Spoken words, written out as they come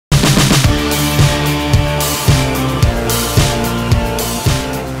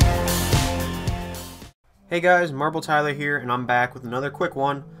Hey guys, Marble Tyler here, and I'm back with another quick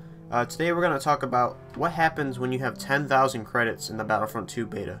one. Today we're going to talk about what happens when you have 10,000 credits in the Battlefront 2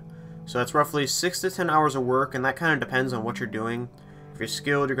 beta. So that's roughly 6 to 10 hours of work, and that kind of depends on what you're doing. If you're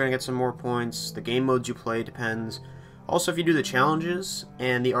skilled, you're going to get some more points. The game modes you play depends. Also, if you do the challenges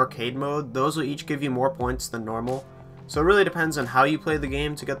and the arcade mode, those will each give you more points than normal. So it really depends on how you play the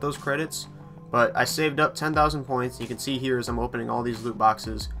game to get those credits. But I saved up 10,000 points. You can see here as I'm opening all these loot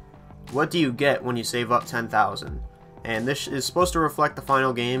boxes. What do you get when you save up 10,000? And this is supposed to reflect the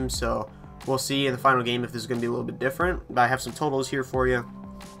final game, so we'll see in the final game if this is going to be a little bit different. But I have some totals here for you.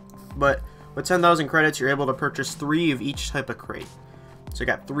 But with 10,000 credits, you're able to purchase 3 of each type of crate. So you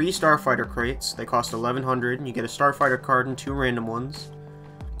got 3 Starfighter crates. They cost 1,100, and you get a Starfighter card and 2 random ones.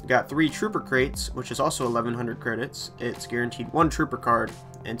 You got 3 Trooper crates, which is also 1,100 credits. It's guaranteed 1 Trooper card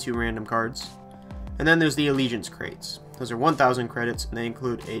and 2 random cards. And then there's the Allegiance crates. Those are 1,000 credits, and they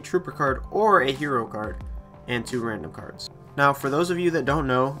include a Trooper card or a Hero card and 2 random cards. Now, for those of you that don't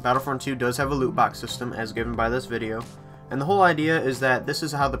know, Battlefront 2 does have a loot box system as given by this video, and the whole idea is that this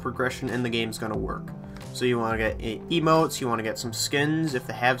is how the progression in the game is going to work. So you want to get emotes, you want to get some skins if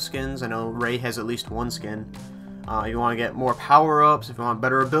they have skins. I know Ray has at least 1 skin. You want to get more power-ups, if you want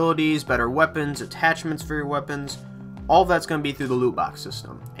better abilities, better weapons, attachments for your weapons. All of that's going to be through the loot box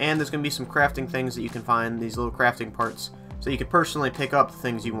system. And there's going to be some crafting things that you can find, these little crafting parts, so you can personally pick up the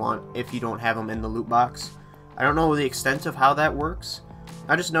things you want if you don't have them in the loot box. I don't know the extent of how that works.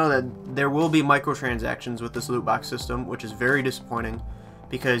 I just know that there will be microtransactions with this loot box system, which is very disappointing,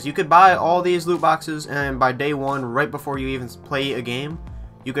 because you could buy all these loot boxes and by day 1, right before you even play a game,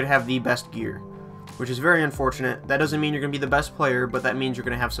 you could have the best gear, which is very unfortunate. That doesn't mean you're going to be the best player, but that means you're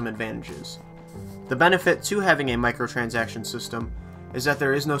going to have some advantages. The benefit to having a microtransaction system is that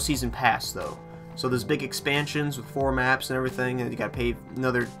there is no season pass though. So there's big expansions with 4 maps and everything and you gotta pay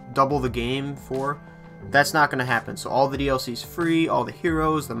another double the game for. That's not gonna happen. So all the DLC's free, all the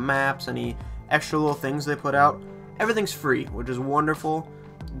heroes, the maps, any extra little things they put out, everything's free, which is wonderful.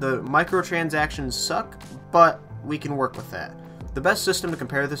 The microtransactions suck, but we can work with that. The best system to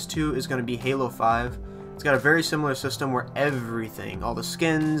compare this to is gonna be Halo 5. It's got a very similar system where everything, all the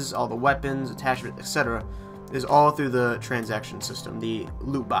skins, all the weapons, attachments, etc., is all through the transaction system, the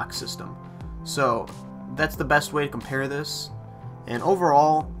loot box system. So that's the best way to compare this. And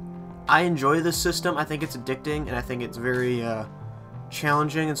overall, I enjoy this system. I think it's addicting, and I think it's very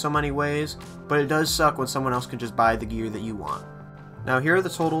challenging in so many ways. But it does suck when someone else can just buy the gear that you want. Now here are the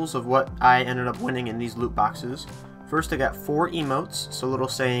totals of what I ended up winning in these loot boxes. First, I got 4 emotes, so little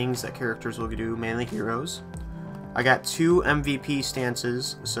sayings that characters will do, mainly heroes. I got 2 MVP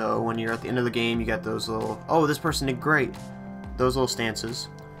stances, so when you're at the end of the game, you got those little, oh, this person did great, those little stances.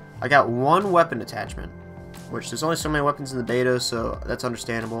 I got 1 weapon attachment, which there's only so many weapons in the beta, so that's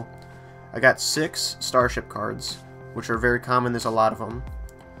understandable. I got 6 starship cards, which are very common, there's a lot of them.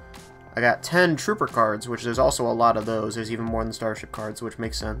 I got 10 trooper cards, which there's also a lot of those, there's even more than starship cards, which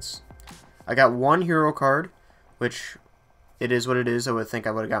makes sense. I got 1 hero card, which it is what it is. I would think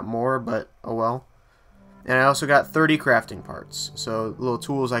I would have got more, but oh well. And I also got 30 crafting parts, so little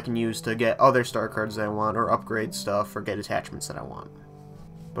tools I can use to get other star cards that I want, or upgrade stuff, or get attachments that I want.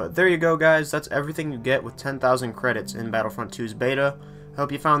 But there you go guys, that's everything you get with 10,000 credits in Battlefront 2's beta. I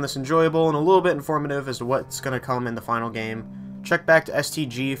hope you found this enjoyable and a little bit informative as to what's going to come in the final game. Check back to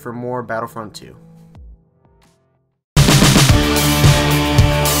STG for more Battlefront 2.